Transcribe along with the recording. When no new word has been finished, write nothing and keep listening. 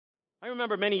I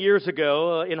remember many years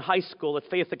ago in high school at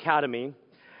Faith Academy,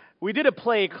 we did a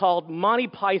play called Monty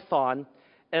Python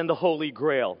and the Holy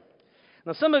Grail.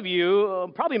 Now, some of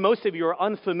you, probably most of you, are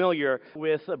unfamiliar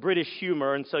with British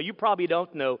humor, and so you probably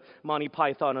don't know Monty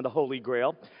Python and the Holy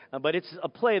Grail, but it's a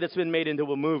play that's been made into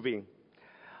a movie.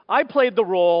 I played the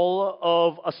role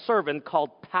of a servant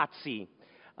called Patsy.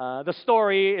 The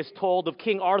story is told of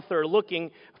King Arthur looking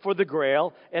for the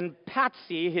Grail, and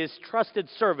Patsy, his trusted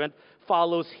servant,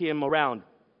 follows him around.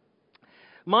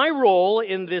 My role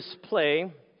in this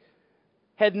play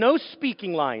had no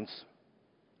speaking lines.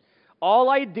 All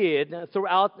I did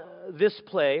throughout this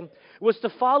play was to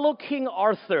follow King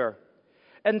Arthur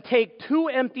and take two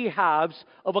empty halves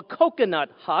of a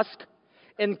coconut husk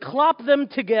and clap them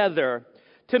together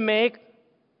to make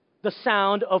the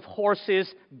sound of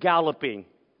horses galloping.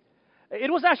 It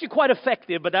was actually quite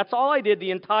effective, but that's all I did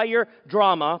the entire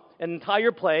drama, an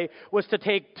entire play, was to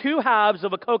take two halves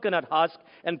of a coconut husk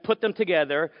and put them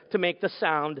together to make the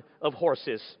sound of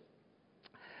horses.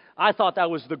 I thought that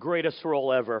was the greatest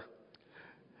role ever.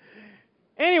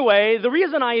 Anyway, the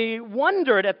reason I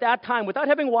wondered at that time, without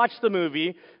having watched the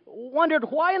movie, wondered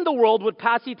why in the world would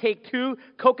Patsy take two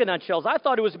coconut shells. I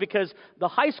thought it was because the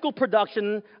high school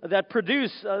production that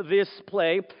produced this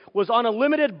play was on a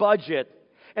limited budget.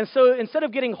 And so instead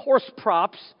of getting horse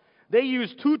props, they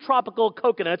used two tropical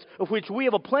coconuts, of which we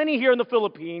have a plenty here in the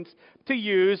Philippines, to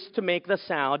use to make the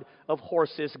sound of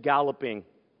horses galloping.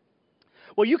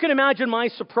 Well, you can imagine my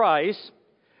surprise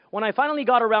when I finally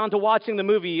got around to watching the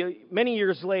movie many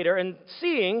years later and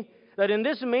seeing that in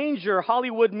this major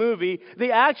Hollywood movie,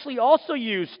 they actually also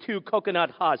used two coconut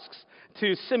husks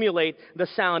to simulate the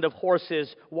sound of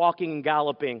horses walking and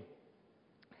galloping.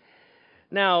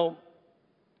 Now,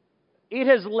 it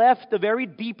has left a very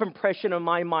deep impression on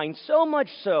my mind, so much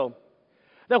so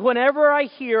that whenever I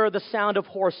hear the sound of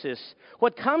horses,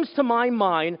 what comes to my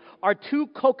mind are two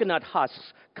coconut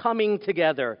husks coming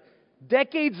together.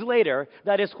 Decades later,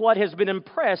 that is what has been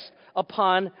impressed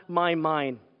upon my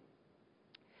mind.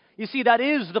 You see, that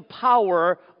is the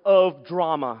power of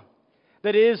drama.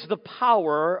 That is the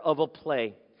power of a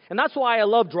play. And that's why I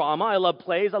love drama, I love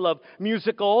plays, I love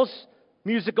musicals,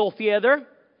 musical theater.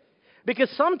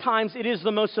 Because sometimes it is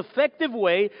the most effective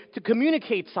way to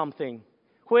communicate something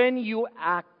when you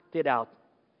act it out.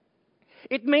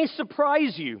 It may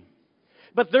surprise you,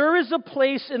 but there is a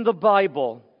place in the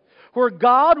Bible where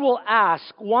God will ask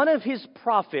one of His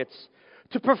prophets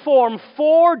to perform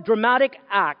 4 dramatic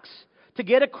acts to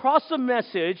get across a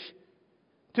message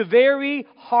to very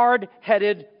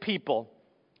hard-headed people.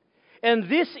 And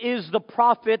this is the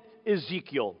prophet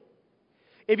Ezekiel.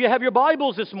 If you have your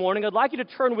Bibles this morning, I'd like you to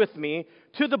turn with me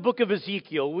to the book of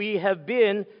Ezekiel. We have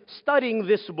been studying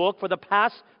this book for the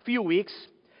past few weeks,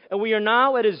 and we are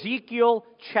now at Ezekiel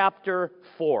chapter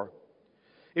 4.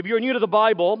 If you're new to the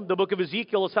Bible, the book of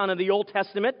Ezekiel is found in the Old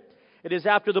Testament. It is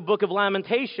after the book of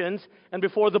Lamentations and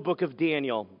before the book of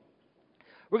Daniel.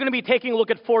 We're going to be taking a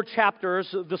look at 4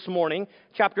 chapters this morning,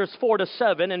 chapters 4 to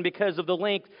 7, and because of the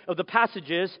length of the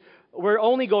passages, we're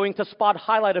only going to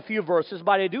highlight a few verses,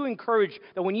 but I do encourage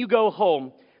that when you go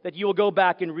home, that you will go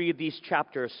back and read these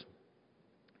chapters.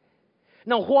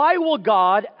 Now, why will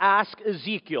God ask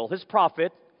Ezekiel, his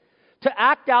prophet, to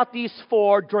act out these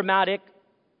 4 dramatic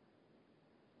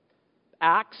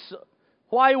acts?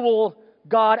 Why will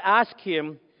God ask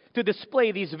him to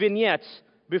display these vignettes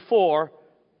before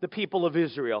the people of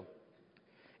Israel?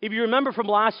 If you remember from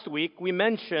last week, we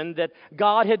mentioned that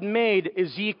God had made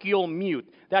Ezekiel mute.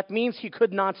 That means he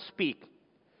could not speak.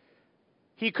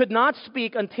 He could not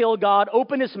speak until God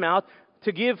opened his mouth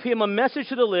to give him a message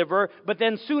to deliver, but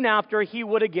then soon after he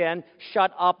would again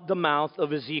shut up the mouth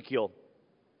of Ezekiel.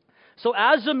 So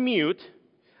as a mute,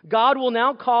 God will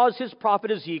now cause his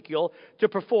prophet Ezekiel to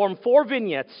perform 4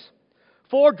 vignettes,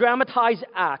 4 dramatized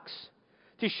acts,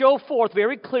 to show forth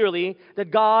very clearly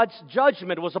that God's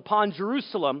judgment was upon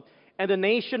Jerusalem and the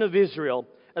nation of Israel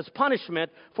as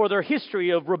punishment for their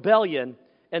history of rebellion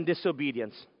and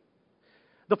disobedience.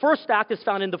 The first act is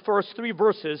found in the first 3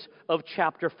 verses of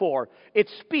chapter 4. It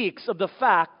speaks of the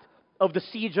fact of the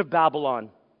siege of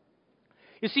Babylon.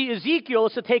 You see, Ezekiel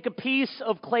is to take a piece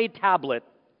of clay tablet,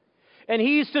 and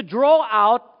he is to draw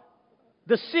out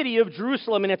the city of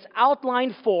Jerusalem in its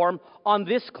outline form on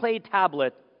this clay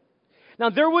tablet. Now,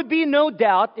 there would be no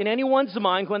doubt in anyone's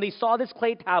mind when they saw this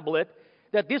clay tablet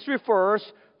that this refers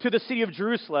to the city of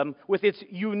Jerusalem with its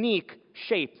unique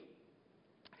shape.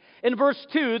 In verse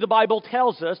 2, the Bible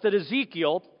tells us that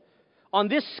Ezekiel, on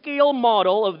this scale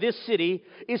model of this city,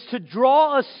 is to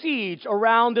draw a siege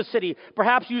around the city,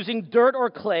 perhaps using dirt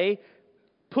or clay,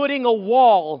 putting a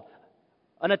wall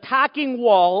an attacking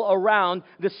wall around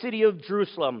the city of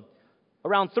Jerusalem,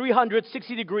 around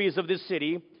 360 degrees of this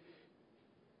city,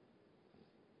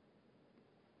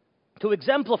 to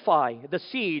exemplify the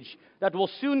siege that will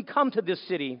soon come to this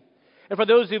city. And for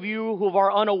those of you who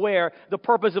are unaware, the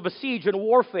purpose of a siege in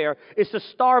warfare is to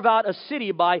starve out a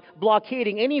city by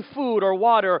blockading any food or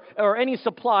water or any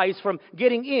supplies from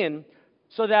getting in,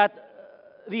 so that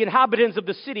the inhabitants of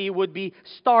the city would be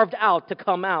starved out to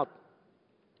come out.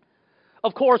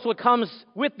 Of course, what comes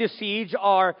with this siege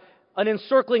are an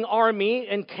encircling army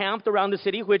encamped around the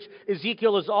city, which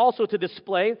Ezekiel is also to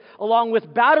display, along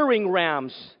with battering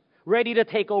rams ready to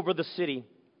take over the city.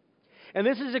 And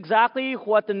this is exactly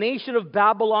what the nation of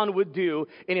Babylon would do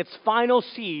in its final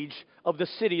siege of the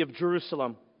city of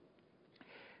Jerusalem.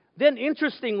 Then,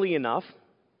 interestingly enough,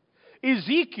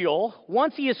 Ezekiel,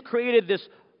 once he has created this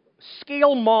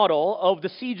scale model of the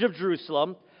siege of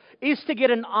Jerusalem, is to get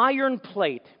an iron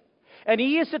plate. And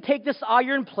he is to take this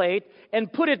iron plate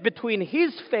and put it between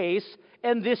his face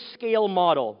and this scale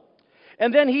model.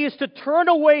 And then he is to turn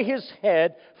away his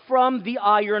head from the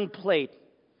iron plate.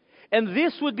 And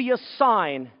this would be a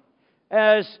sign,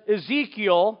 as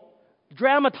Ezekiel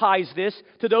dramatized this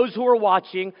to those who are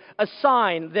watching, a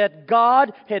sign that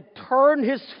God had turned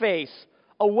his face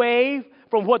away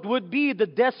from what would be the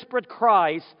desperate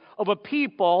cries of a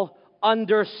people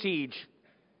under siege.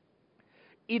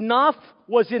 Enough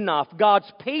was enough.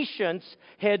 God's patience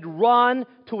had run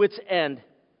to its end.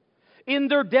 In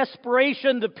their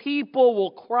desperation, the people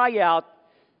will cry out,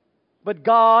 but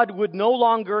God would no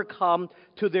longer come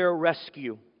to their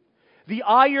rescue. The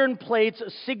iron plates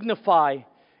signify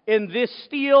in this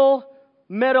steel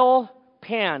metal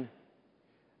pan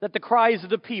that the cries of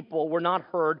the people were not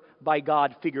heard by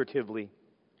God figuratively.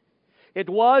 It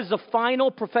was a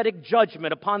final prophetic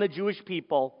judgment upon the Jewish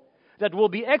people that will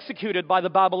be executed by the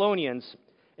Babylonians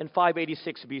in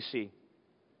 586 BC.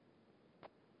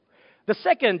 The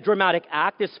second dramatic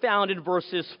act is found in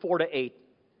verses 4 to 8.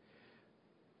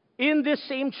 In this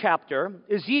same chapter,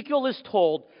 Ezekiel is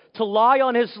told to lie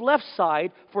on his left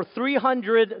side for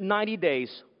 390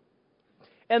 days,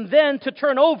 and then to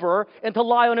turn over and to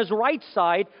lie on his right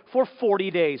side for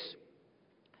 40 days.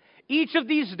 Each of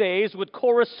these days would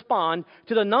correspond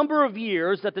to the number of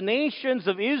years that the nations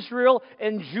of Israel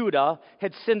and Judah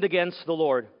had sinned against the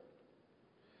Lord.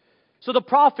 So the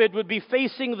prophet would be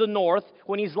facing the north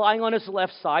when he's lying on his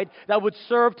left side. That would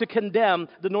serve to condemn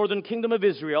the northern kingdom of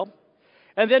Israel.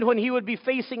 And then when he would be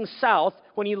facing south,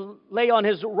 when he lay on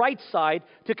his right side,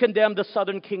 to condemn the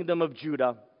southern kingdom of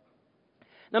Judah.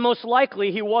 Now, most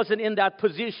likely, he wasn't in that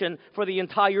position for the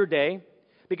entire day,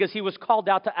 because he was called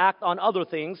out to act on other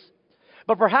things.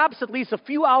 But perhaps at least a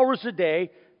few hours a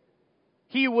day,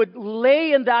 he would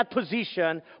lay in that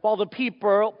position while the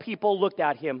people looked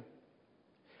at him.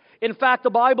 In fact, the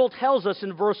Bible tells us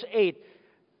in verse 8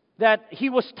 that he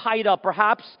was tied up.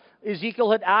 Perhaps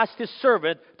Ezekiel had asked his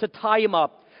servant to tie him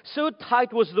up. So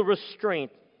tight was the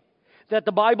restraint that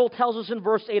the Bible tells us in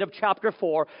verse 8 of chapter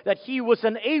 4 that he was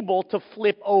unable to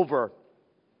flip over.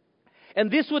 And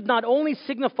this would not only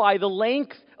signify the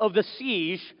length of the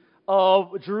siege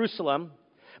of Jerusalem,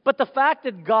 but the fact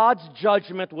that God's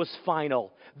judgment was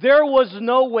final. There was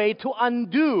no way to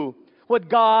undo what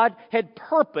God had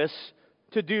purposed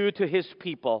to do to his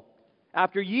people.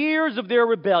 After years of their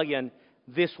rebellion,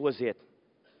 this was it.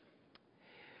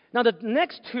 Now, the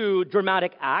next two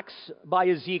dramatic acts by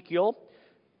Ezekiel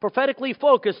prophetically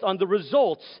focused on the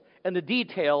results and the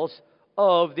details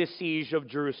of this siege of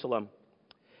Jerusalem.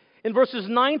 In verses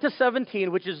 9 to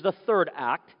 17, which is the third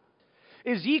act,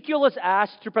 Ezekiel is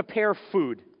asked to prepare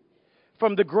food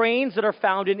from the grains that are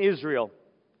found in Israel.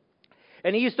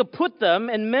 And he is to put them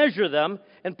and measure them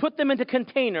and put them into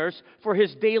containers for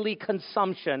his daily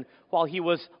consumption while he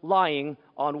was lying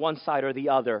on one side or the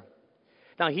other.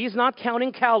 Now, he's not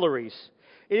counting calories.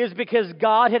 It is because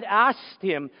God had asked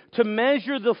him to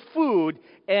measure the food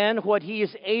and what he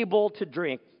is able to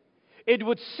drink. It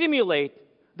would simulate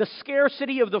the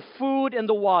scarcity of the food and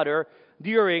the water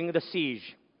during the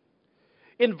siege.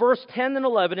 In verse 10 and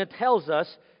 11, it tells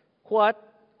us what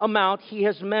amount he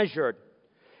has measured.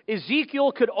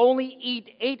 Ezekiel could only eat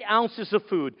 8 ounces of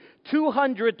food,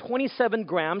 227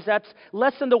 grams. That's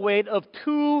less than the weight of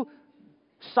 2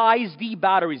 size D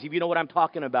batteries, if you know what I'm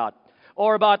talking about.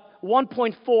 Or about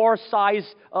 1.4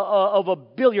 size of a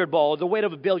billiard ball, the weight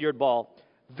of a billiard ball.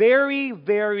 Very,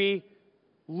 very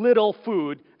little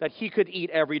food that he could eat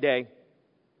every day.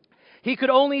 He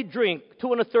could only drink 2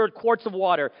 1/3 quarts of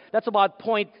water. That's about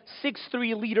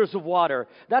 0.63 liters of water.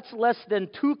 That's less than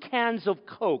 2 cans of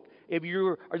Coke, if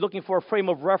you are looking for a frame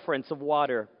of reference of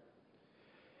water.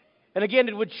 And again,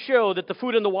 it would show that the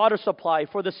food and the water supply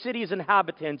for the city's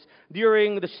inhabitants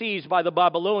during the siege by the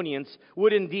Babylonians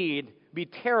would indeed be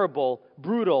terrible,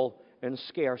 brutal, and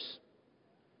scarce.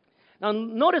 Now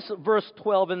notice verse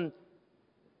 12 and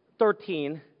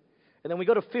 13, and then we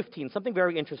go to 15, something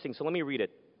very interesting, so let me read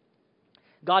it.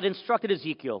 God instructed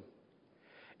Ezekiel,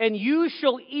 "And you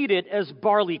shall eat it as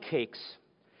barley cakes,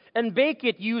 and bake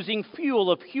it using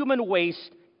fuel of human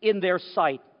waste in their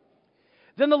sight."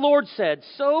 Then the Lord said,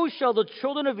 "So shall the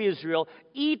children of Israel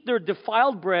eat their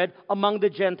defiled bread among the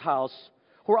Gentiles,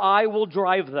 where I will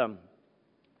drive them."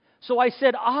 So I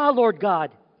said, Lord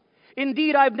God,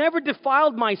 indeed I have never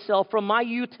defiled myself from my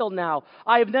youth till now.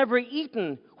 I have never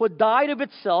eaten what died of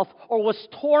itself, or was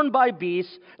torn by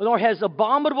beasts, nor has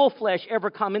abominable flesh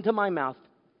ever come into my mouth.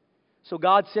 So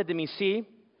God said to me, "See,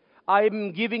 I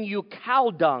am giving you cow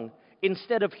dung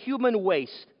instead of human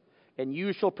waste, and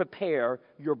you shall prepare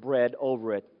your bread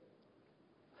over it."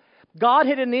 God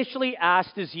had initially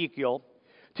asked Ezekiel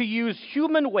to use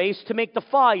human waste to make the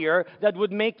fire that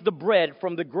would make the bread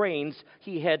from the grains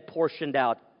he had portioned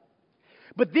out.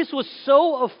 But this was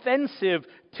so offensive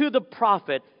to the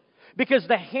prophet because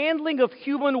the handling of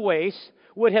human waste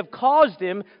would have caused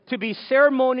him to be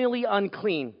ceremonially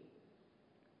unclean.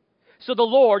 So the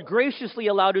Lord graciously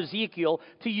allowed Ezekiel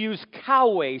to use cow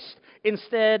waste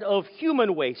instead of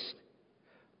human waste,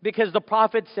 because the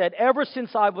prophet said, "Ever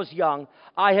since I was young,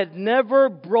 I had never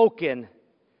broken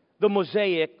the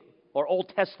Mosaic or Old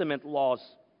Testament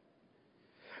laws."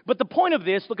 But the point of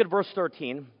this, look at verse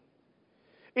 13,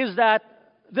 is that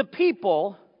the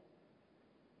people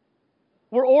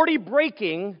were already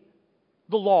breaking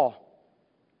the law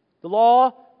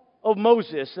of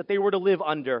Moses that they were to live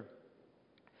under.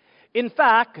 In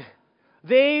fact,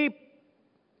 they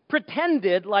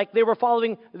pretended like they were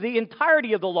following the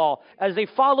entirety of the law as they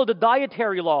followed the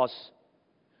dietary laws.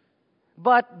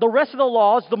 But the rest of the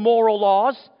laws, the moral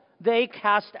laws, they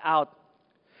cast out.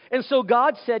 And so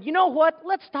God said, "You know what?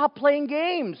 Let's stop playing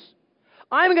games.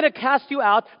 I'm going to cast you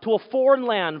out to a foreign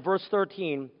land," verse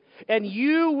 13, "and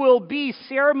you will be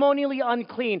ceremonially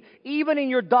unclean, even in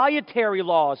your dietary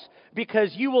laws,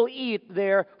 because you will eat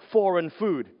their foreign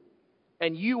food,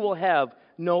 and you will have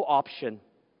no option."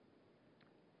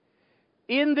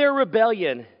 In their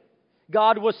rebellion,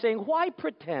 God was saying, why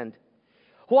pretend?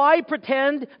 Why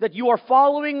pretend that you are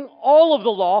following all of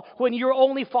the law when you're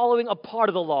only following a part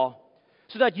of the law?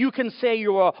 So that you can say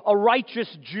you're a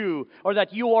righteous Jew, or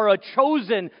that you are a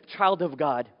chosen child of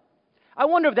God. I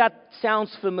wonder if that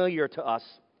sounds familiar to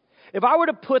us. If I were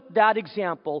to put that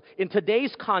example in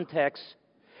today's context,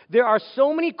 there are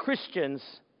so many Christians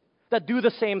that do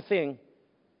the same thing.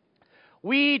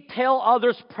 We tell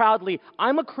others proudly,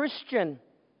 "I'm a Christian.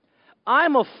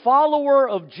 I'm a follower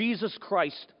of Jesus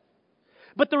Christ."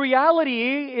 But the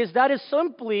reality is that is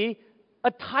simply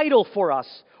a title for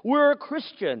us. We're a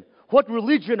Christian. What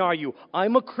religion are you?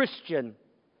 I'm a Christian.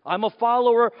 I'm a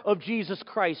follower of Jesus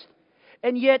Christ.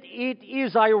 And yet it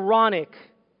is ironic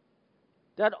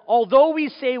that although we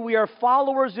say we are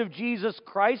followers of Jesus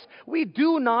Christ, we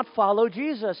do not follow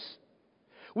Jesus.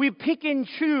 We pick and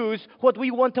choose what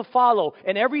we want to follow,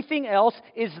 and everything else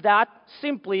is that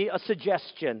simply a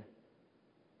suggestion.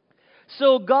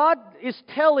 So God is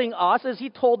telling us, as He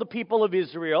told the people of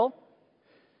Israel,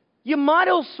 you might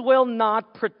as well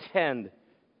not pretend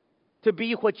to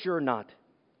be what you're not.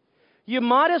 You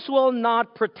might as well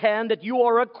not pretend that you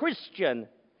are a Christian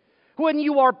when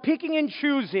you are picking and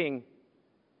choosing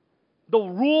the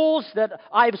rules that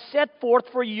I've set forth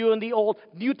for you in the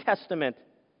New Testament.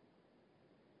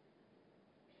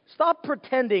 Stop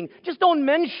pretending. Just don't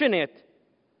mention it.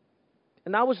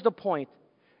 And that was the point.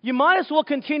 You might as well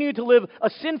continue to live a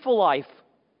sinful life,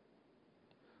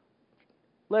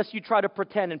 lest you try to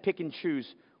pretend and pick and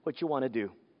choose what you want to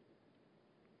do.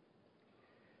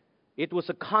 It was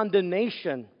a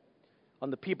condemnation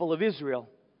on the people of Israel.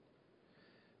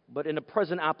 But in a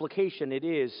present application, it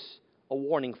is a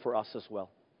warning for us as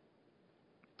well.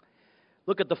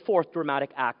 Look at the fourth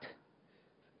dramatic act,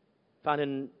 found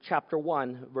in chapter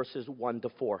 1, verses 1 to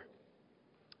 4.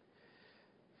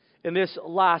 In this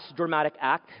last dramatic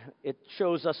act, it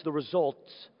shows us the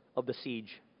results of the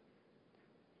siege.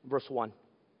 Verse 1.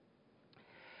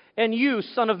 "And you,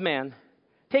 son of man,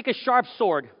 take a sharp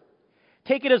sword,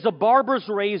 take it as a barber's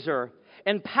razor,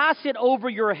 and pass it over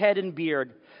your head and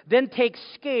beard. Then take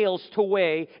scales to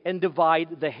weigh and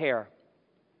divide the hair."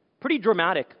 Pretty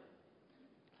dramatic.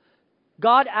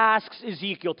 God asks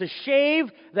Ezekiel to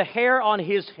shave the hair on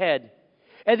his head,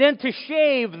 and then to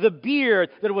shave the beard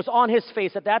that was on his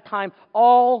face. At that time,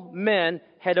 all men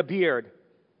had a beard.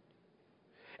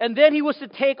 And then he was to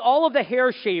take all of the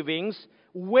hair shavings,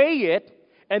 weigh it,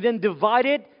 and then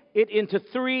divided it into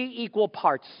 3 equal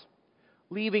parts,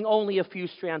 leaving only a few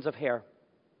strands of hair.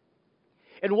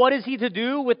 And what is he to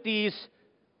do with these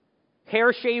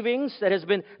hair shavings that has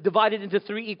been divided into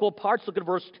 3 equal parts? Look at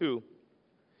verse 2.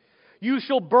 You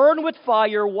shall burn with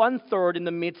fire 1/3 in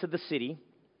the midst of the city.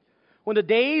 When the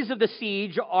days of the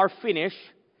siege are finished,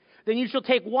 then you shall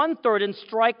take 1/3 and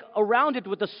strike around it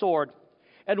with the sword,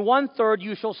 and 1/3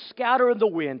 you shall scatter in the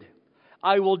wind.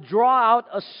 I will draw out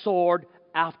a sword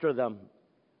after them.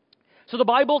 So the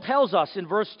Bible tells us in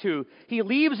verse 2, he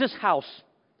leaves his house.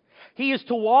 He is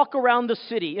to walk around the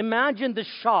city. Imagine the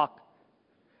shock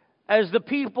as the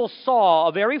people saw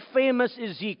a very famous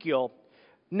Ezekiel,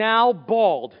 now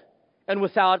bald and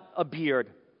without a beard.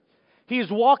 He is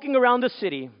walking around the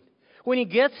city. When he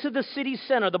gets to the city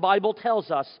center, the Bible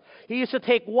tells us, he is to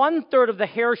take 1/3 of the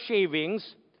hair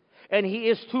shavings and he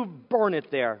is to burn it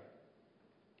there.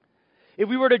 If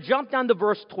we were to jump down to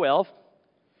verse 12,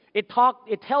 it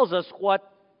tells us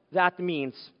what that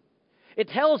means. It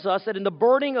tells us that in the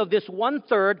burning of this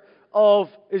 1/3 of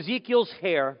Ezekiel's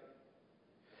hair,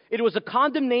 it was a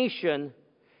condemnation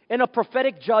and a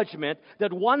prophetic judgment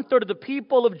that 1/3 of the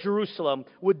people of Jerusalem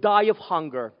would die of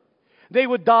hunger. They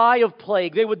would die of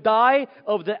plague. They would die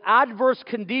of the adverse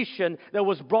condition that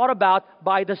was brought about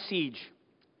by the siege.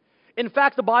 In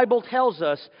fact, the Bible tells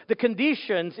us the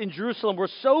conditions in Jerusalem were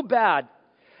so bad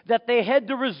that they had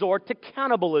to resort to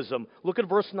cannibalism. Look at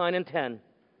verse 9 and 10.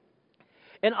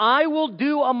 And I will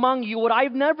do among you what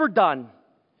I've never done,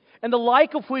 and the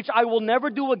like of which I will never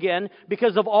do again,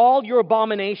 because of all your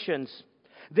abominations.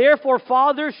 Therefore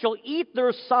fathers shall eat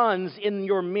their sons in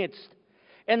your midst,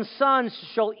 and sons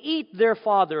shall eat their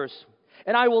fathers.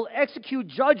 And I will execute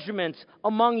judgments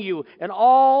among you, and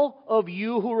all of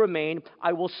you who remain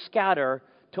I will scatter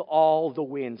to all the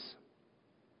winds.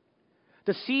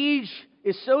 The siege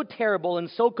is so terrible and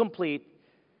so complete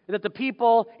that the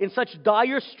people in such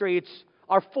dire straits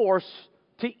are forced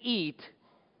to eat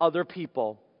other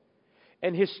people.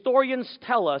 And historians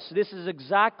tell us this is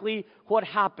exactly what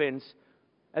happens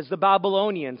as the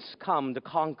Babylonians come to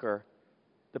conquer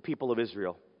the people of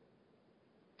Israel.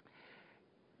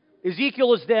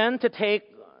 Ezekiel is then to take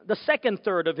the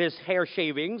 2/3 of his hair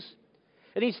shavings,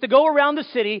 and he's to go around the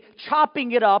city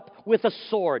chopping it up with a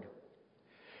sword.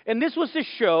 And this was to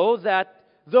show that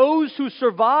those who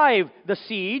survived the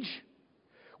siege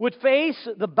would face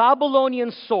the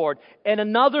Babylonian sword, and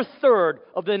another 1/3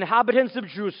 of the inhabitants of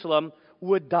Jerusalem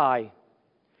would die.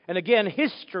 And again,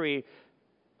 history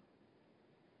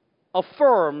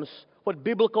affirms what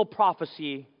biblical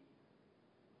prophecy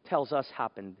tells us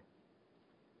happened.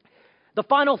 The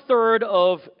final 1/3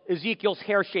 of Ezekiel's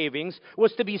hair shavings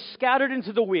was to be scattered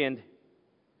into the wind,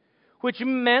 which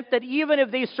meant that even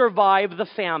if they survived the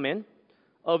famine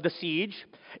of the siege,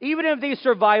 even if they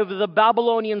survived the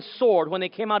Babylonian sword when they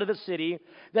came out of the city,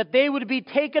 that they would be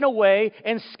taken away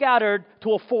and scattered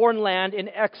to a foreign land in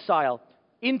exile,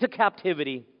 into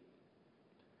captivity.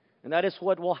 And that is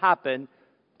what will happen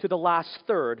to the last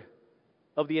 1/3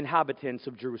 of the inhabitants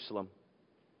of Jerusalem.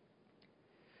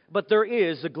 But there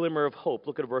is a glimmer of hope.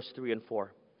 Look at verse 3 and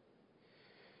 4.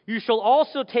 You shall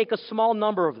also take a small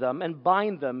number of them and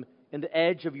bind them in the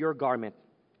edge of your garment.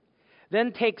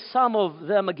 Then take some of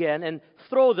them again and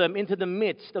throw them into the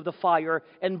midst of the fire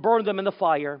and burn them in the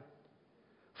fire.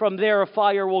 From there a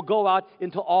fire will go out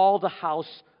into all the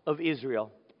house of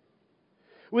Israel.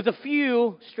 With a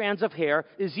few strands of hair,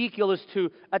 Ezekiel is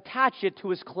to attach it to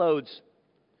his clothes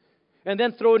and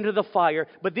then throw it into the fire.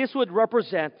 But this would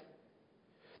represent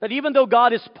that even though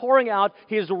God is pouring out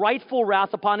His rightful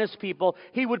wrath upon His people,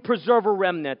 He would preserve a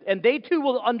remnant. And they too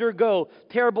will undergo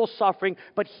terrible suffering,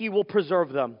 but He will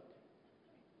preserve them.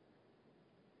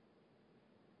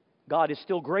 God is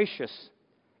still gracious,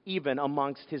 even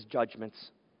amongst His judgments.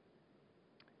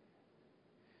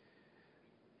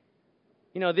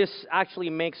 You know, this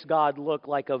actually makes God look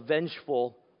like a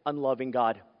vengeful, unloving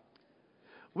God.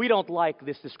 We don't like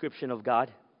this description of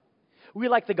God. We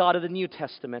like the God of the New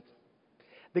Testament.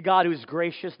 The God who is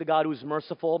gracious, the God who is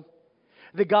merciful,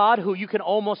 the God who you can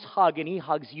almost hug and He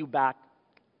hugs you back.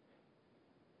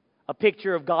 A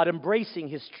picture of God embracing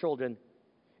His children.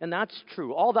 And that's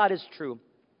true. All that is true.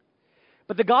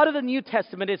 But the God of the New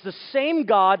Testament is the same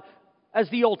God as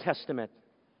the Old Testament.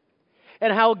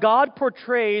 And how God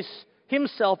portrays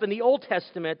Himself in the Old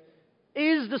Testament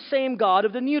is the same God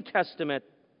of the New Testament.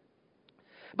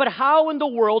 But how in the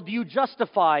world do you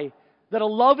justify that a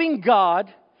loving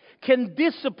God can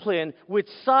discipline with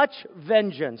such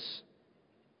vengeance?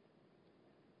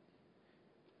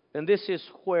 And this is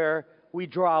where we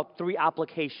draw out 3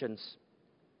 applications.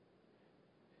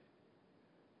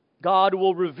 God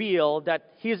will reveal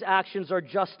that His actions are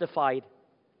justified.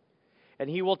 And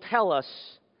He will tell us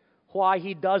why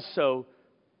He does so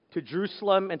to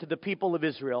Jerusalem and to the people of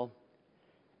Israel.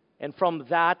 And from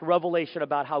that revelation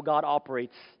about how God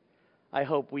operates, I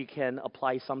hope we can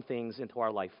apply some things into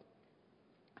our life.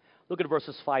 Look at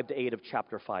verses 5 to 8 of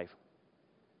chapter 5.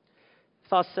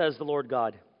 Thus says the Lord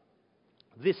God,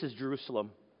 this is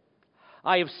Jerusalem.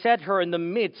 I have set her in the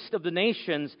midst of the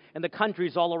nations and the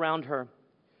countries all around her.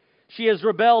 She has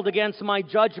rebelled against my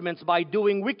judgments by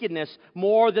doing wickedness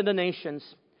more than the nations,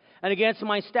 and against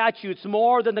my statutes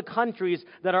more than the countries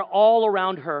that are all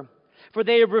around her. For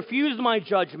they have refused my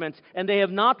judgments, and they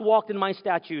have not walked in my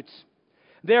statutes.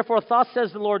 Therefore, thus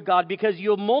says the Lord God, because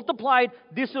you have multiplied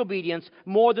disobedience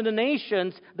more than the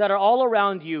nations that are all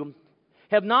around you,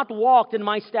 have not walked in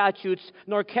my statutes,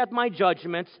 nor kept my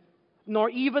judgments, nor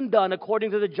even done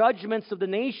according to the judgments of the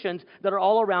nations that are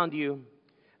all around you.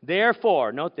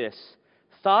 Therefore, note this,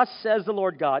 thus says the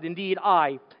Lord God, indeed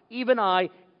I, even I,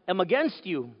 am against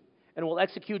you, and will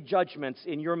execute judgments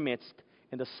in your midst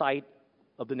in the sight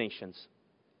of the nations.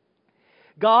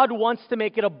 God wants to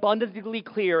make it abundantly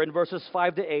clear in verses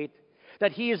 5 to 8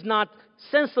 that He is not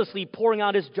senselessly pouring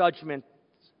out His judgment.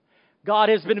 God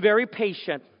has been very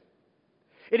patient.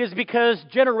 It is because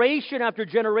generation after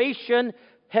generation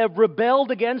have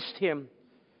rebelled against Him.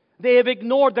 They have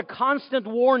ignored the constant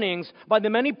warnings by the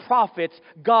many prophets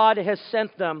God has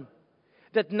sent them,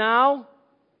 that now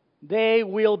they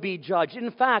will be judged.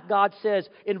 In fact, God says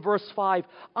in verse 5,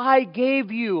 I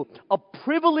gave you a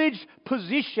privileged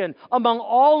position among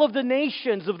all of the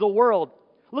nations of the world.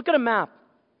 Look at a map.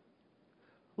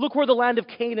 Look where the land of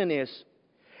Canaan is.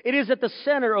 It is at the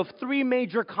center of three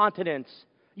major continents: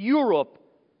 Europe,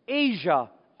 Asia,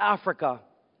 Africa.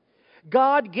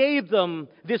 God gave them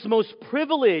this most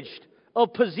privileged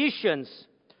of positions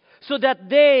so that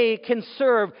they can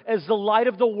serve as the light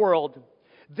of the world.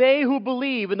 They who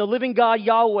believe in the living God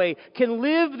Yahweh can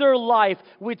live their life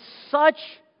with such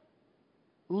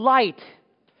light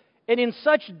and in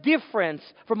such difference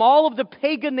from all of the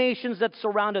pagan nations that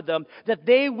surrounded them that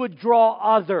they would draw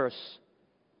others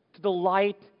to the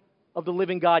light of the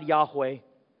living God Yahweh.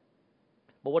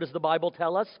 But what does the Bible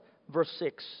tell us? Verse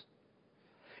 6.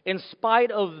 In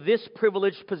spite of this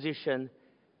privileged position,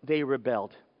 they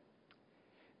rebelled.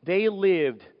 They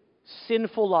lived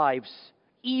sinful lives,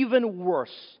 even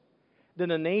worse than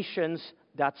the nations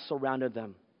that surrounded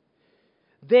them.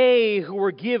 They who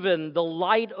were given the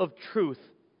light of truth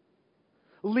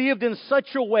lived in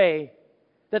such a way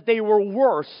that they were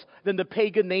worse than the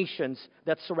pagan nations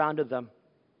that surrounded them.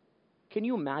 Can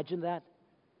you imagine that?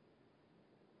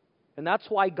 And that's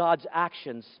why God's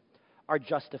actions are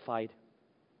justified.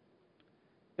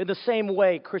 In the same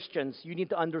way, Christians, you need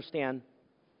to understand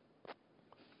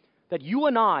that you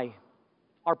and I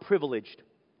are privileged.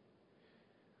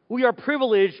 We are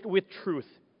privileged with truth.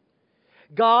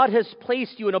 God has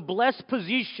placed you in a blessed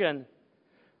position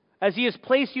as He has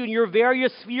placed you in your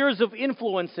various spheres of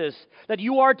influences, that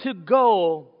you are to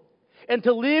go and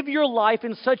to live your life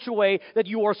in such a way that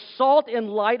you are salt and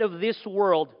light of this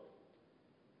world.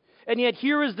 And yet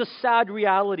here is the sad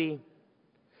reality.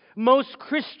 Most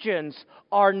Christians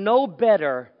are no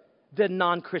better than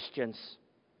non-Christians.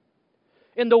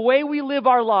 In the way we live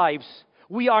our lives,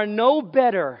 we are no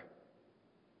better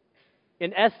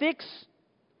in ethics,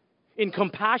 in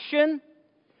compassion,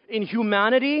 in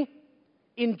humanity,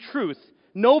 in truth.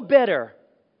 No better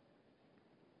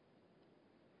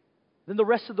than the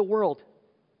rest of the world.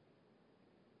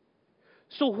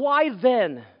 So why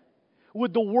then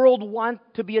would the world want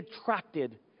to be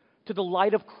attracted to the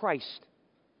light of Christ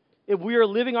if we are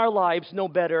living our lives no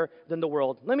better than the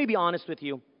world? Let me be honest with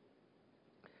you.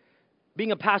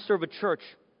 Being a pastor of a church,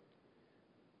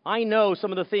 I know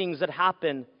some of the things that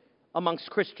happen amongst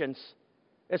Christians,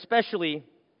 especially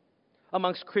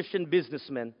amongst Christian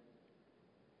businessmen.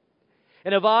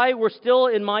 And if I were still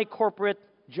in my corporate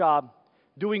job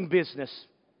doing business,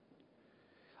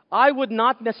 I would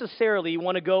not necessarily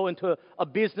want to go into a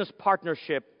business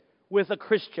partnership with a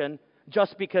Christian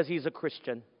just because he's a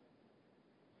Christian.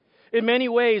 In many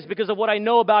ways, because of what I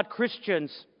know about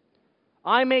Christians,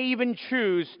 I may even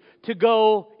choose to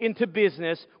go into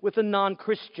business with a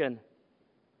non-Christian.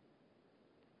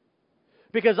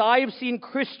 Because I have seen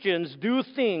Christians do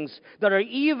things that are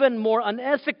even more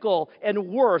unethical and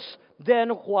worse than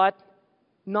what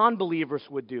non-believers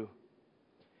would do.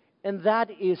 And that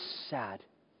is sad.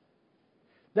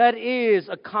 That is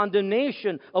a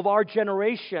condemnation of our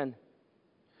generation.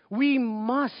 We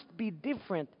must be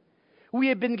different. We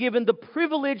have been given the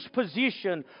privileged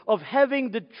position of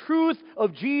having the truth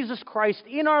of Jesus Christ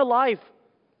in our life.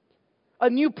 a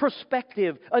new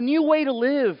perspective, a new way to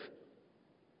live.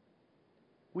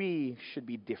 We should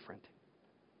be different.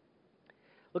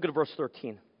 Look at verse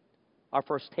 13, our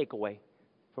first takeaway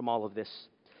from all of this.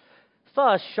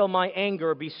 Thus shall my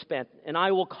anger be spent, and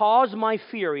I will cause my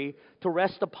fury to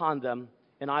rest upon them,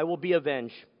 and I will be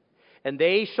avenged. And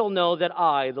they shall know that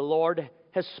I, the Lord,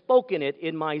 has spoken it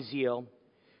in my zeal,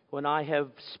 when I have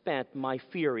spent my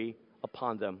fury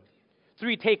upon them.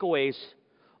 3 takeaways,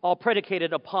 all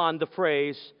predicated upon the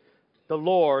phrase, the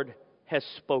Lord has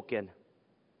spoken.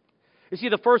 You see,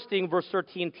 the first thing verse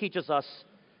 13 teaches us,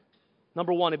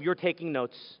 number 1, if you're taking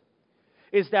notes,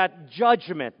 is that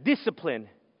judgment, discipline,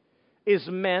 is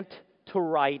meant to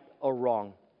right a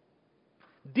wrong.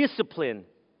 Discipline,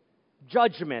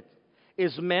 judgment,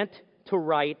 is meant to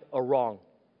right a wrong.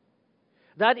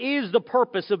 That is the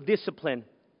purpose of discipline.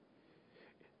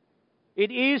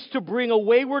 It is to bring a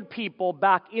wayward people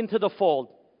back into the fold.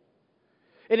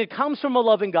 And it comes from a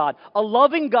loving God. A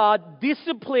loving God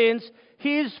disciplines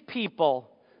His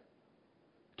people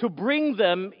to bring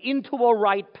them into a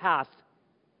right path.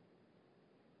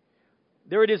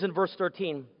 There it is in verse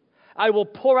 13. I will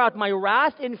pour out my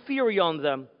wrath and fury on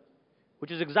them, which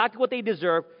is exactly what they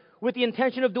deserve, with the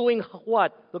intention of doing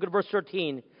what? Look at verse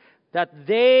 13. That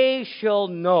they shall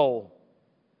know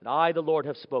that I, the Lord,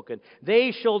 have spoken.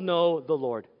 They shall know the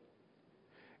Lord.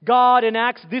 God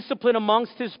enacts discipline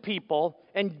amongst His people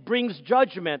and brings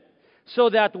judgment so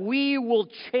that we will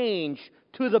change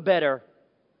to the better.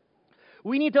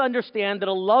 We need to understand that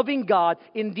a loving God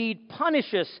indeed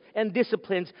punishes and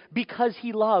disciplines because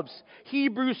He loves.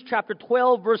 Hebrews chapter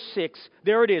 12, verse 6,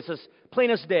 there it is, as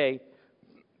plain as day.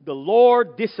 The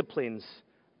Lord disciplines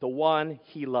the one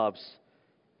He loves.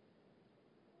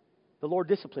 The Lord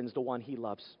disciplines the one He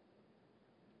loves.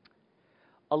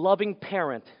 A loving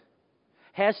parent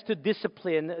has to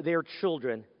discipline their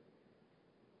children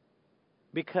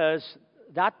because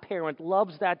that parent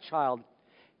loves that child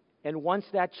and wants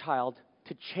that child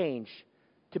to change,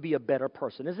 to be a better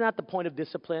person. Isn't that the point of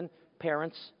discipline,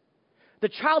 parents? The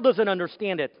child doesn't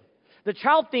understand it. The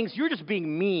child thinks you're just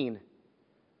being mean.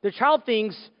 The child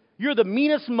thinks you're the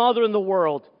meanest mother in the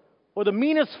world, or the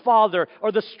meanest father,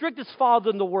 or the strictest father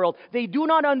in the world. They do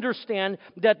not understand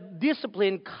that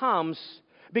discipline comes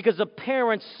because a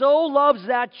parent so loves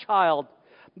that child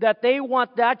that they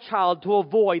want that child to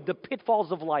avoid the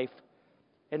pitfalls of life.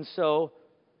 And so,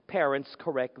 parents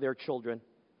correct their children.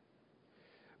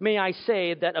 May I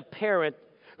say that a parent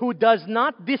who does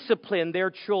not discipline their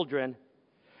children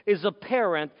is a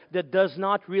parent that does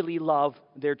not really love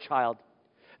their child,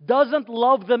 doesn't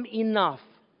love them enough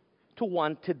to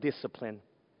want to discipline.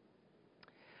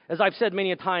 As I've said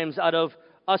many times, out of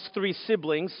us 3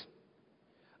 siblings,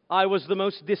 I was the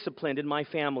most disciplined in my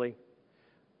family.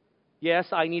 Yes,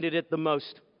 I needed it the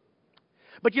most.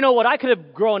 But you know what? I could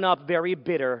have grown up very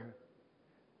bitter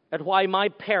at why my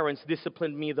parents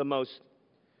disciplined me the most.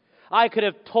 I could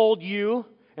have told you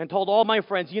and told all my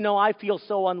friends, I feel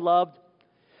so unloved.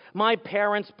 My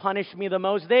parents punished me the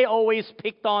most. They always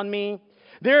picked on me.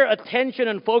 Their attention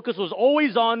and focus was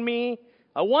always on me.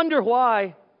 I wonder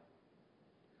why.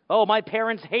 Oh, my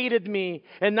parents hated me.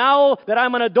 And now that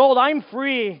I'm an adult, I'm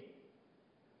free.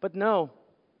 But no.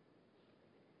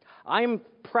 I'm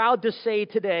proud to say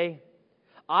today,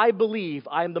 I believe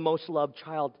I'm the most loved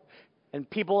child. And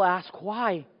people ask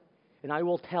why. And I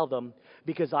will tell them,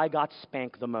 because I got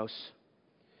spanked the most.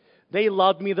 They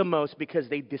loved me the most because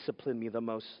they disciplined me the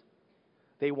most.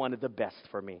 They wanted the best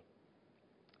for me.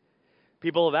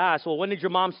 People have asked, well, when did your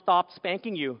mom stop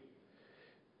spanking you?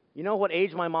 You know what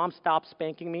age my mom stopped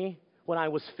spanking me? When I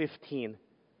was 15.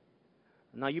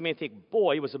 Now you may think,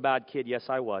 boy, he was a bad kid. Yes,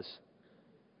 I was.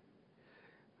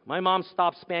 My mom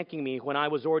stopped spanking me when I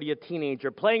was already a teenager,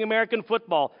 playing American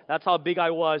football. That's how big I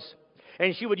was.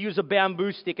 And she would use a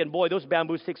bamboo stick, and boy, those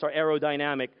bamboo sticks are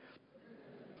aerodynamic.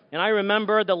 And I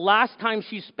remember the last time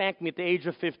she spanked me at the age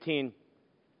of 15,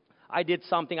 I did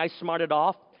something, I smarted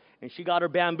off, and she got her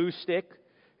bamboo stick,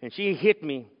 and she hit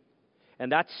me,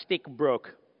 and that stick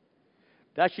broke.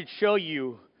 That should show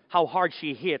you how hard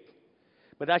she hit,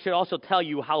 but that should also tell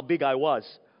you how big I was.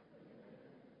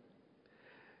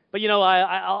 But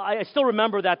I still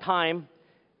remember that time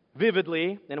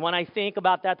vividly, and when I think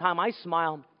about that time, I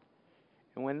smile.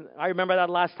 And when I remember that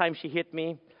last time she hit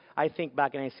me, I think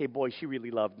back and I say, boy, she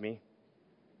really loved me.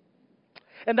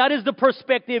 And that is the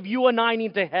perspective you and I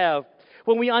need to have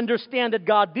when we understand that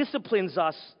God disciplines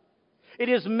us. It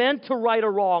is meant to right a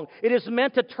wrong. It is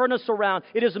meant to turn us around.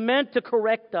 It is meant to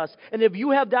correct us. And if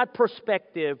you have that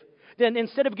perspective, then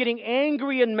instead of getting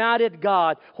angry and mad at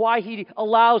God, why He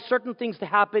allows certain things to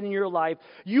happen in your life,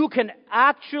 you can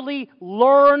actually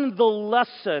learn the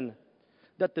lesson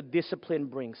that the discipline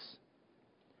brings.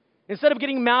 Instead of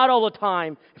getting mad all the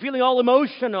time, feeling all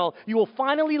emotional, you will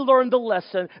finally learn the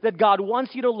lesson that God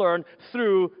wants you to learn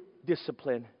through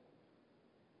discipline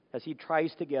as He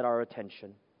tries to get our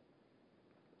attention.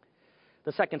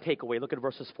 The second takeaway, look at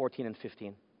verses 14 and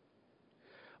 15.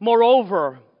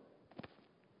 Moreover,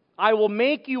 I will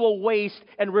make you a waste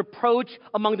and reproach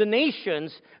among the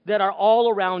nations that are all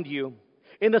around you,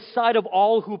 in the sight of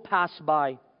all who pass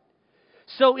by.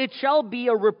 So it shall be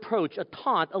a reproach, a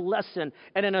taunt, a lesson,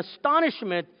 and an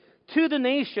astonishment to the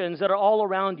nations that are all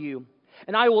around you.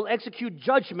 And I will execute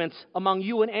judgments among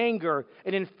you in anger,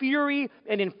 and in fury,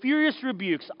 and in furious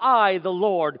rebukes. I, the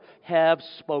Lord, have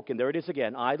spoken. There it is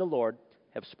again. I, the Lord,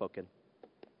 have spoken.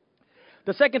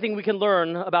 The second thing we can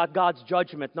learn about God's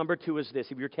judgment, number 2, is this,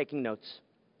 if you're taking notes.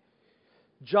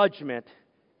 Judgment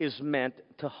is meant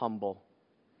to humble.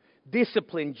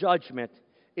 Discipline, judgment,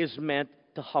 is meant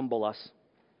to humble us.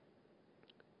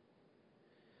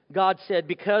 God said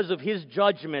because of His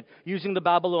judgment using the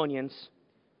Babylonians,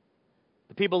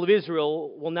 the people of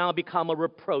Israel will now become a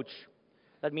reproach.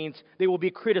 That means they will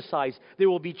be criticized. They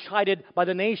will be chided by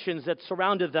the nations that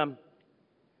surrounded them.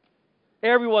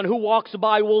 Everyone who walks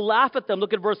by will laugh at them.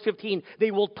 Look at verse 15.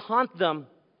 They will taunt them.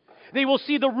 They will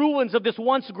see the ruins of this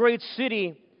once great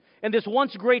city and this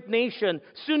once great nation,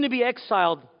 soon to be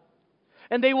exiled.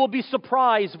 And they will be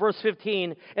surprised, verse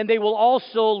 15, and they will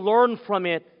also learn from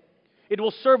it. It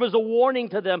will serve as a warning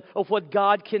to them of what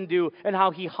God can do and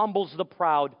how He humbles the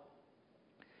proud.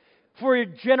 For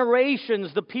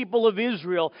generations, the people of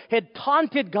Israel had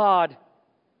taunted God.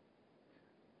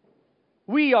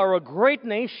 We are a great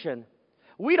nation.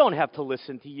 We don't have to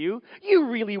listen to you. You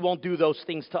really won't do those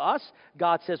things to us.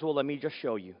 God says, well, let me just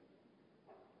show you.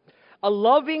 A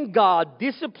loving God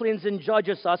disciplines and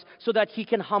judges us so that He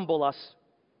can humble us.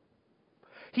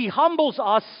 He humbles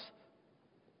us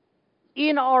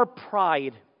in our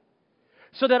pride,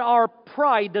 so that our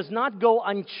pride does not go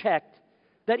unchecked,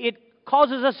 that it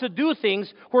causes us to do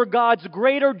things where God's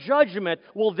greater judgment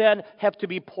will then have to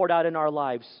be poured out in our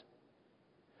lives.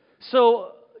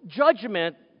 So,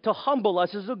 judgment to humble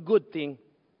us is a good thing.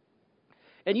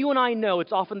 And you and I know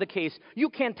it's often the case. You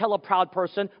can't tell a proud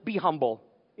person, be humble.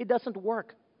 It doesn't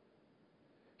work.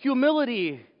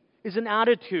 Humility is an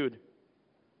attitude.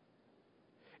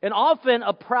 And often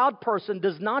a proud person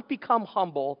does not become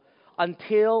humble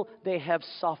until they have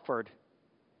suffered.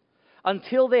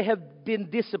 Until they have been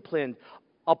disciplined.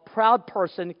 A proud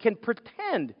person can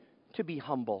pretend to be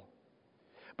humble.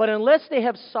 But unless they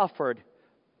have suffered,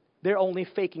 they're only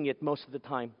faking it most of the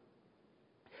time.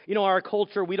 You know, our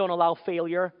culture, we don't allow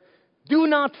failure. Do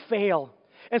not fail.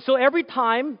 And so every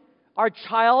time our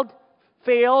child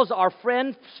fails, our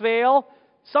friends fail,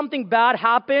 something bad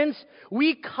happens,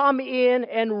 we come in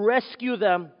and rescue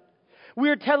them.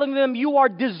 We're telling them, you are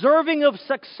deserving of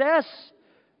success.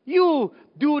 You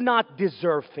do not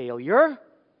deserve failure.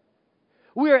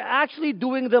 We are actually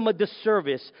doing them a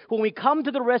disservice when we come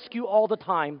to the rescue all the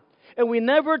time. And we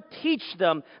never teach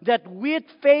them that with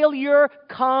failure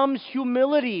comes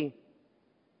humility.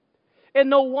 And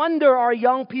no wonder our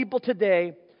young people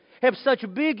today have such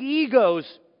big egos.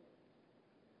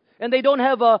 And they don't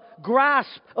have a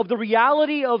grasp of the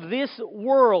reality of this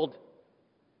world.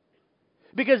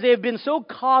 Because they have been so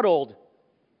coddled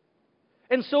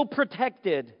and so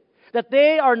protected that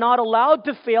they are not allowed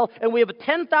to fail. And we have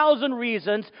 10,000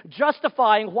 reasons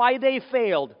justifying why they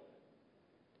failed.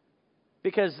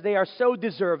 Because they are so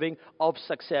deserving of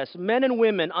success. Men and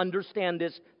women understand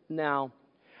this now.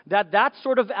 That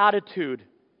sort of attitude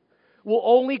will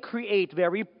only create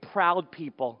very proud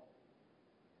people.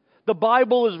 The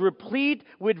Bible is replete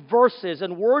with verses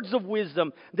and words of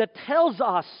wisdom that tells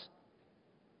us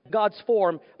God's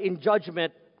form in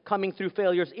judgment coming through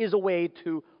failures is a way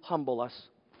to humble us.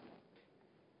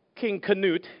 King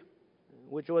Canute,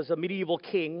 which was a medieval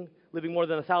king living more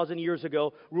than 1,000 years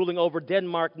ago, ruling over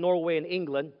Denmark, Norway, and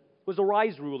England, was a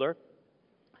wise ruler,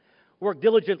 worked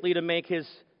diligently to make his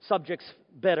subjects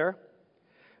better.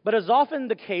 But as often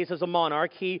the case as a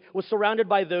monarch, he was surrounded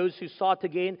by those who sought to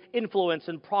gain influence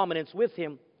and prominence with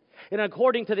him. And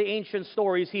according to the ancient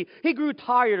stories, he grew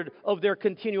tired of their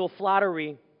continual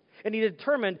flattery, and he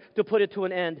determined to put it to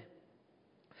an end.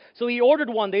 So he ordered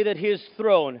one day that his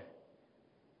throne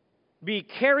be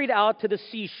carried out to the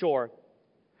seashore.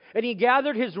 And he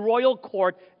gathered his royal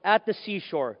court at the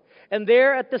seashore. And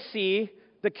there at the sea,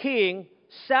 the king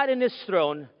sat in his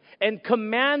throne and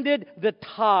commanded the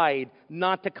tide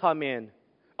not to come in.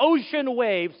 Ocean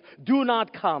waves, do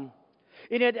not come.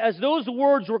 And yet, as those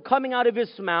words were coming out of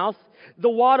his mouth, the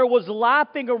water was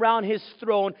lapping around his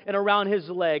throne and around his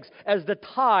legs as the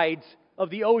tides of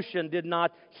the ocean did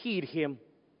not heed him.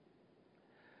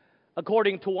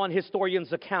 According to one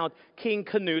historian's account, King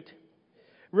Canute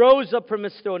rose up from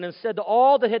his throne and said to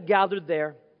all that had gathered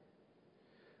there,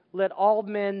 "Let all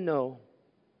men know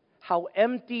how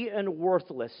empty and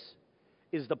worthless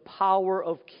is the power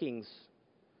of kings.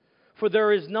 For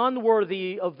there is none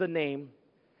worthy of the name,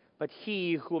 but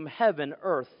he whom heaven,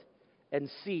 earth,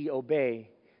 and sea obey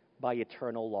by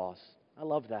eternal laws." I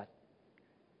love that.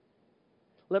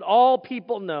 Let all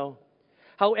people know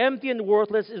how empty and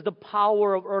worthless is the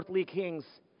power of earthly kings.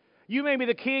 You may be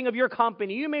the king of your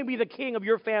company. You may be the king of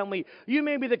your family. You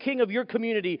may be the king of your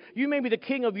community. You may be the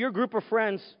king of your group of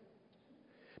friends.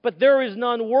 But there is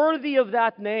none worthy of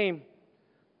that name.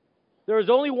 There is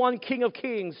only one King of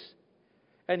Kings,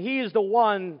 and He is the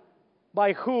one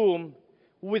by whom,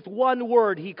 with one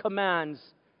word, He commands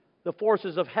the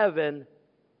forces of heaven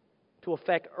to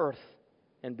affect earth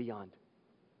and beyond.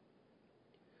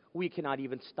 We cannot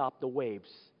even stop the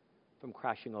waves from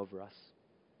crashing over us.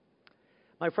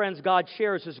 My friends, God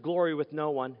shares His glory with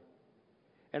no one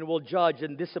and will judge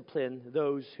and discipline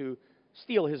those who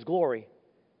steal His glory.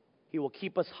 He will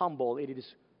keep us humble. It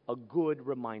is a good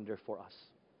reminder for us.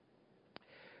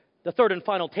 The third and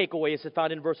final takeaway is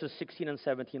found in verses 16 and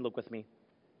 17. Look with me.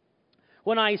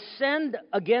 When I send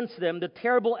against them the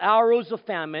terrible arrows of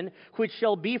famine, which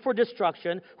shall be for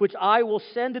destruction, which I will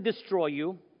send to destroy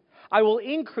you, I will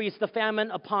increase the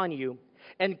famine upon you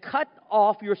and cut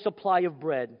off your supply of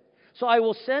bread. So I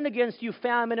will send against you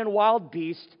famine and wild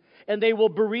beasts, and they will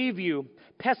bereave you.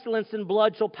 Pestilence and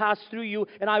blood shall pass through you,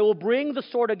 and I will bring the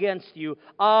sword against you.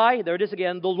 I, there it is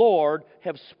again, the Lord,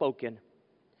 have spoken.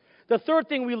 The third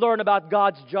thing we learn about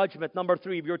God's judgment, number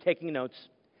 3, if you're taking notes,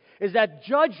 is that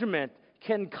judgment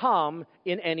can come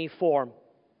in any form.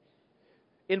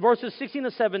 In verses 16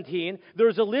 to 17,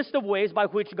 there's a list of ways by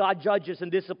which God judges and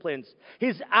disciplines.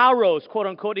 His arrows, quote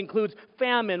unquote, includes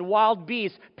famine, wild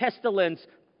beasts, pestilence,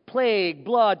 plague,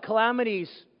 blood,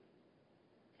 calamities.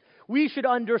 We should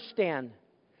understand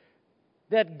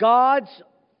that God's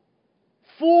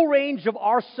full range of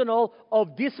arsenal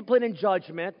of discipline and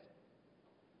judgment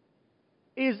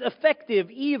is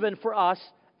effective even for us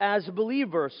as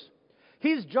believers.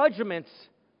 His judgments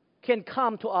can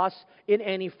come to us in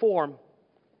any form.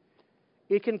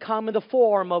 It can come in the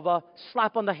form of a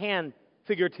slap on the hand,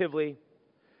 figuratively,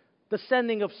 the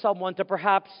sending of someone to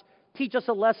perhaps teach us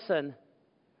a lesson,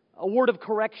 a word of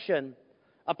correction,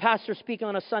 a pastor speaking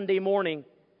on a Sunday morning,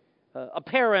 a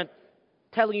parent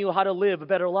telling you how to live a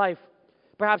better life,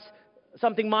 perhaps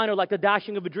something minor like the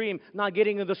dashing of a dream, not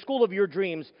getting in the school of your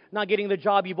dreams, not getting the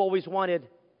job you've always wanted.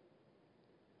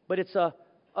 But it's a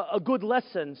good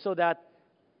lesson so that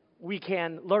we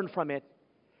can learn from it.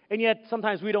 And yet,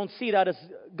 sometimes we don't see that as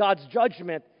God's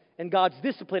judgment and God's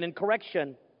discipline and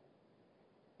correction.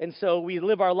 And so we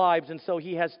live our lives, and so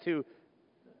He has to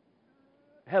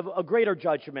have a greater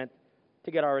judgment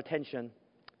to get our attention.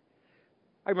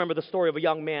 I remember the story of a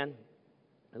young man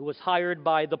who was hired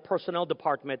by the personnel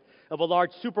department of a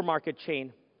large supermarket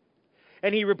chain.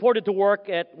 And he reported to work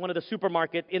at one of the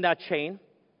supermarkets in that chain.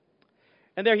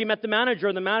 And there he met the manager,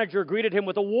 and the manager greeted him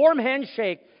with a warm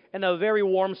handshake and a very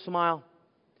warm smile.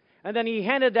 And then he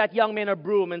handed that young man a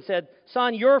broom and said,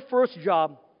 "Son, your first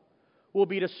job will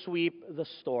be to sweep the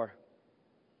store."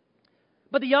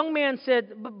 But the young man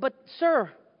said, but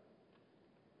sir,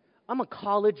 I'm a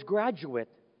college graduate."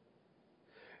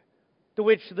 To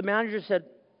which the manager said,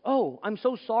 "Oh, I'm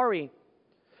so sorry.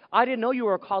 I didn't know you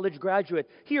were a college graduate.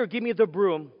 Here, give me the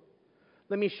broom.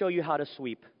 Let me show you how to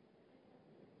sweep."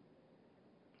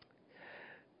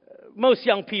 Most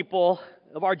young people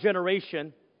of our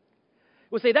generation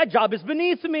would say, "That job is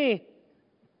beneath me."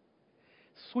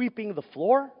 Sweeping the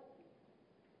floor?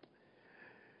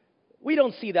 We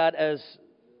don't see that as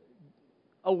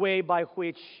a way by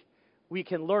which we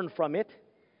can learn from it.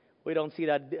 We don't see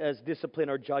that as discipline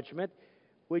or judgment.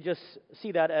 We just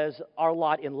see that as our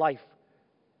lot in life,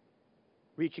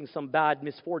 reaching some bad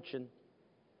misfortune.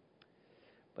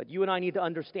 But you and I need to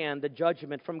understand that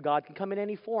judgment from God can come in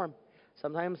any form.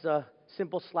 Sometimes a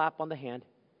simple slap on the hand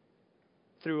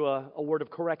through a word of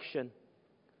correction.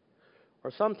 Or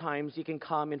sometimes it can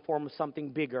come in form of something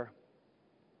bigger,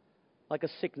 like a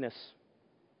sickness,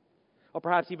 or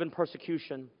perhaps even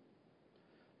persecution,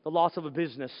 the loss of a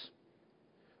business,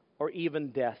 or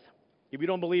even death. If you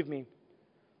don't believe me,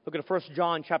 look at 1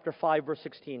 John chapter 5, verse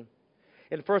 16.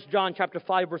 In 1 John chapter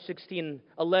 5, verse 16,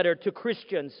 a letter to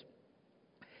Christians,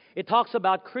 it talks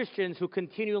about Christians who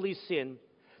continually sin,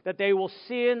 that they will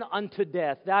sin unto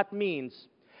death. That means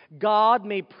God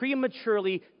may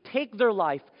prematurely take their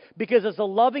life because as a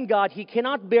loving God, He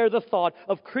cannot bear the thought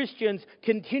of Christians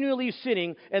continually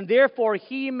sinning, and therefore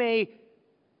He may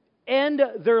end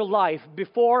their life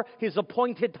before His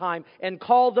appointed time and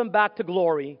call them back to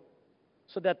glory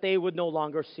so that they would no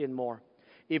longer sin more.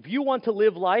 If you want to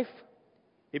live life,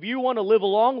 if you want to live a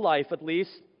long life at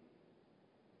least,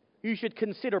 you should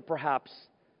consider perhaps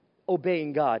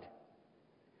obeying God.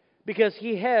 Because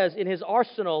He has in His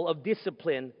arsenal of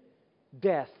discipline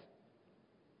death,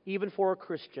 even for a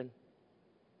Christian.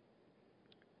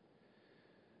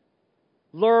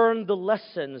 Learn the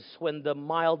lessons when the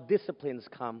mild disciplines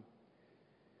come,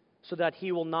 so that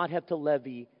He will not have to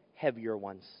levy heavier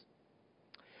ones.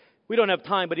 We don't have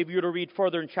time, but if you were to read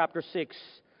further in chapter 6,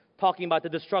 talking about the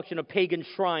destruction of pagan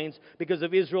shrines because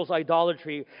of Israel's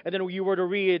idolatry, and then you were to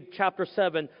read chapter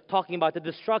 7, talking about the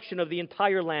destruction of the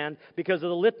entire land because of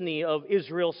the litany of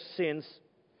Israel's sins,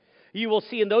 you will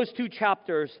see in those two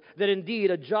chapters that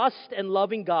indeed a just and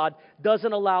loving God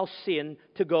doesn't allow sin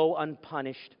to go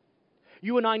unpunished.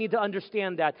 You and I need to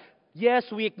understand that. Yes,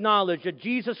 we acknowledge that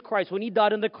Jesus Christ, when He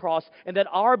died on the cross, and that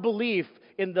our belief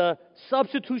in the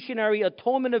substitutionary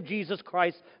atonement of Jesus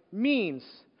Christ means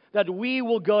that we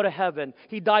will go to heaven.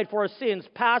 He died for our sins,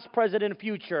 past, present, and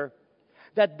future.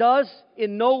 That does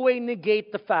in no way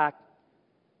negate the fact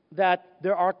that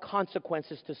there are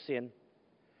consequences to sin,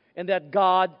 and that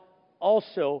God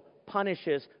also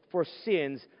punishes for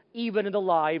sins even in the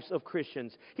lives of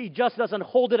Christians. He just doesn't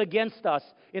hold it against us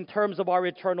in terms of our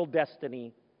eternal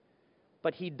destiny,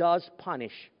 but He does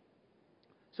punish.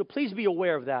 So please be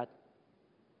aware of that.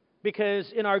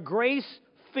 Because in our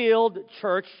grace-filled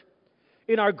church,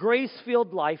 in our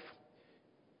grace-filled life,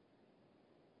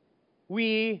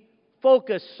 we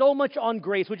focus so much on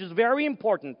grace, which is very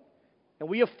important, and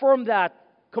we affirm that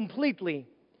completely.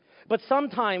 But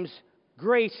sometimes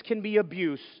grace can be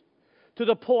abused to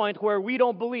the point where we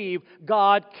don't believe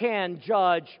God can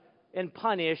judge and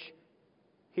punish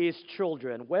His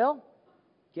children. Well,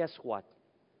 guess what?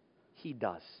 He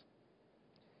does.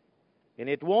 And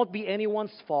it won't be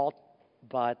anyone's fault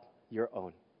but your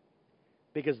own.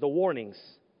 Because the warnings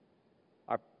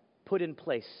are put in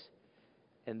place,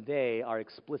 and they are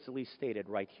explicitly stated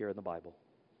right here in the Bible.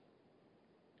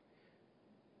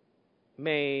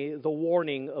 May the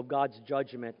warning of God's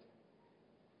judgment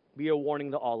be a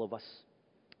warning to all of us.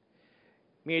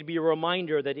 May it be a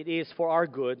reminder that it is for our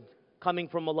good, coming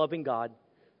from a loving God,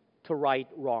 to right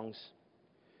wrongs.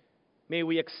 May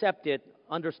we accept it,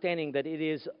 understanding that it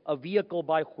is a vehicle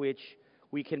by which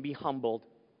we can be humbled.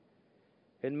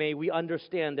 And may we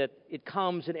understand that it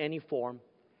comes in any form,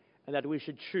 and that we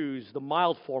should choose the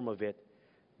mild form of it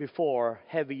before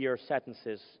heavier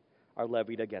sentences are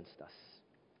levied against us.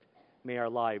 May our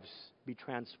lives be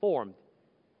transformed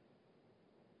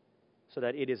so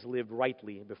that it is lived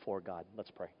rightly before God.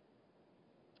 Let's pray.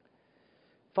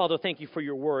 Father, thank You for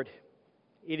Your word.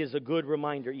 It is a good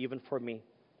reminder even for me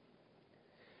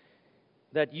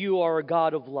that You are a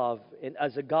God of love, and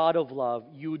as a God of love,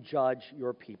 You judge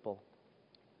Your people.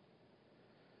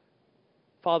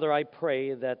 Father, I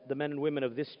pray that the men and women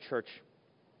of this church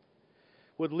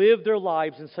would live their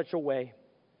lives in such a way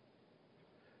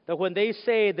that when they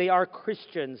say they are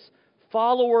Christians,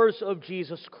 followers of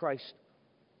Jesus Christ,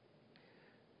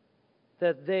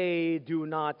 that they do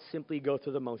not simply go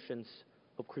through the motions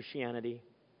of Christianity,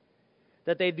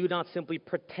 that they do not simply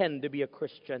pretend to be a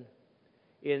Christian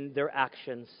in their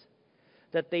actions,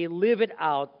 that they live it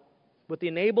out with the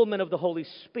enablement of the Holy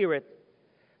Spirit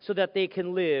so that they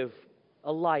can live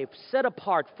a life set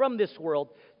apart from this world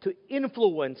to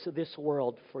influence this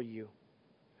world for You.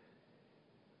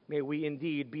 May we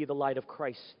indeed be the light of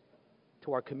Christ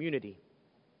to our community.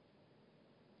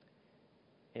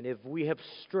 And if we have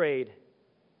strayed,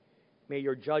 may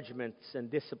Your judgments and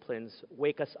disciplines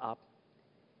wake us up,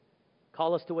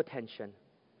 call us to attention,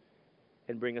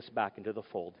 and bring us back into the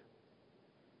fold.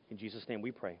 In Jesus' name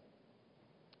we pray.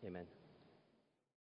 Amen.